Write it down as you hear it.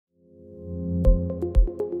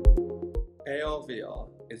AR/VR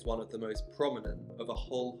is one of the most prominent of a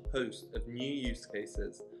whole host of new use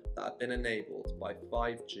cases that have been enabled by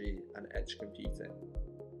 5G and edge computing.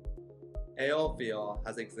 AR/VR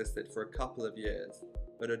has existed for a couple of years,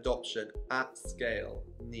 but adoption at scale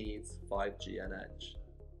needs 5G and edge.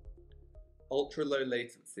 Ultra-low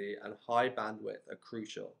latency and high bandwidth are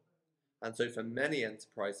crucial, and so for many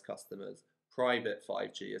enterprise customers, private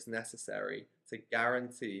 5G is necessary to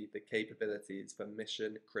guarantee the capabilities for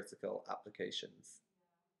mission-critical applications.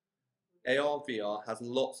 AR/VR has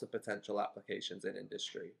lots of potential applications in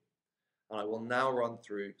industry, and I will now run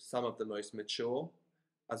through some of the most mature,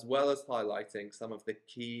 as well as highlighting some of the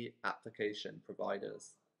key application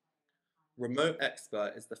providers. Remote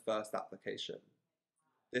Expert is the first application.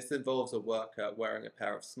 This involves a worker wearing a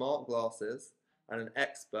pair of smart glasses and an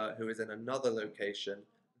expert who is in another location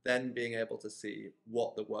then being able to see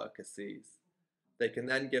what the worker sees. They can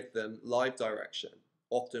then give them live direction,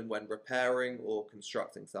 often when repairing or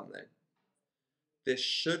constructing something. This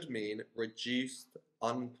should mean reduced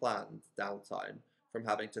unplanned downtime from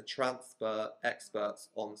having to transfer experts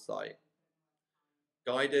on site.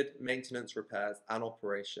 Guided maintenance repairs and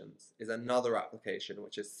operations is another application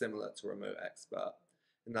which is similar to Remote Expert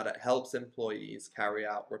in that it helps employees carry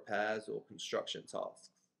out repairs or construction tasks.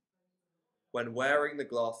 When wearing the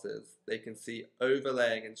glasses, they can see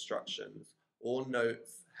overlaying instructions or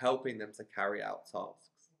notes helping them to carry out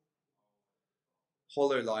tasks.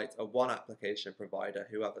 HoloLight are one application provider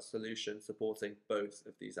who have a solution supporting both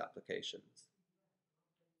of these applications.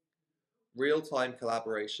 RealTime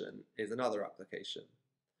Collaboration is another application.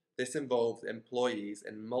 This involves employees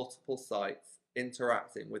in multiple sites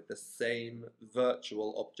interacting with the same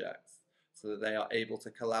virtual objects so that they are able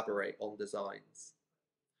to collaborate on designs.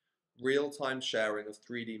 Real-time sharing of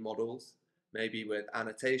 3D models, maybe with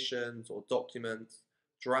annotations or documents,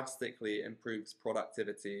 drastically improves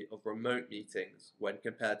productivity of remote meetings when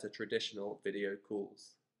compared to traditional video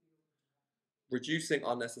calls. Reducing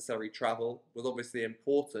unnecessary travel was obviously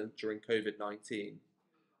important during COVID-19,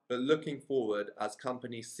 but looking forward as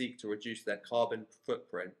companies seek to reduce their carbon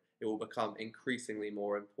footprint, it will become increasingly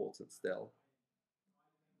more important still.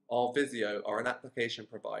 RealTime are an application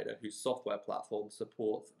provider whose software platform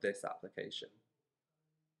supports this application.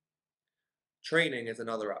 Training is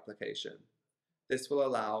another application. This will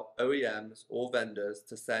allow OEMs or vendors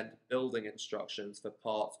to send building instructions for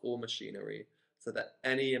parts or machinery so that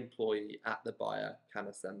any employee at the buyer can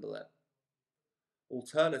assemble it.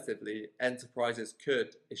 Alternatively, enterprises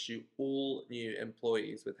could issue all new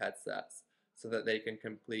employees with headsets so that they can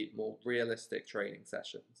complete more realistic training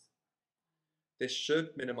sessions. This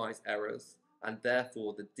should minimize errors and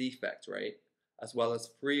therefore the defect rate, as well as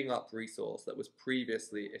freeing up resource that was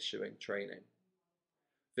previously issuing training.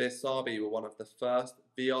 RealTime were one of the first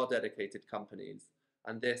VR dedicated companies,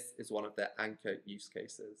 and this is one of their anchor use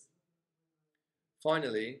cases.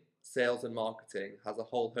 Finally, sales and marketing has a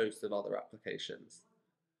whole host of other applications.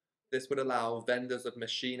 This would allow vendors of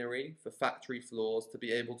machinery for factory floors to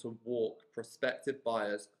be able to walk prospective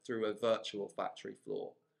buyers through a virtual factory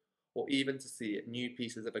floor, or even to see new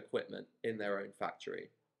pieces of equipment in their own factory.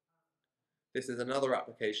 This is another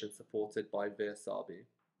application supported by RealTime.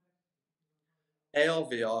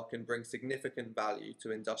 AR/VR can bring significant value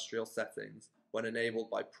to industrial settings when enabled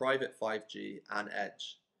by private 5G and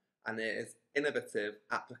edge, and it is innovative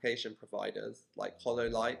application providers like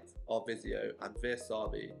HoloLight, RealTime, and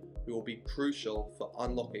RealTime who will be crucial for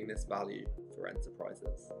unlocking this value for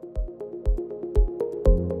enterprises.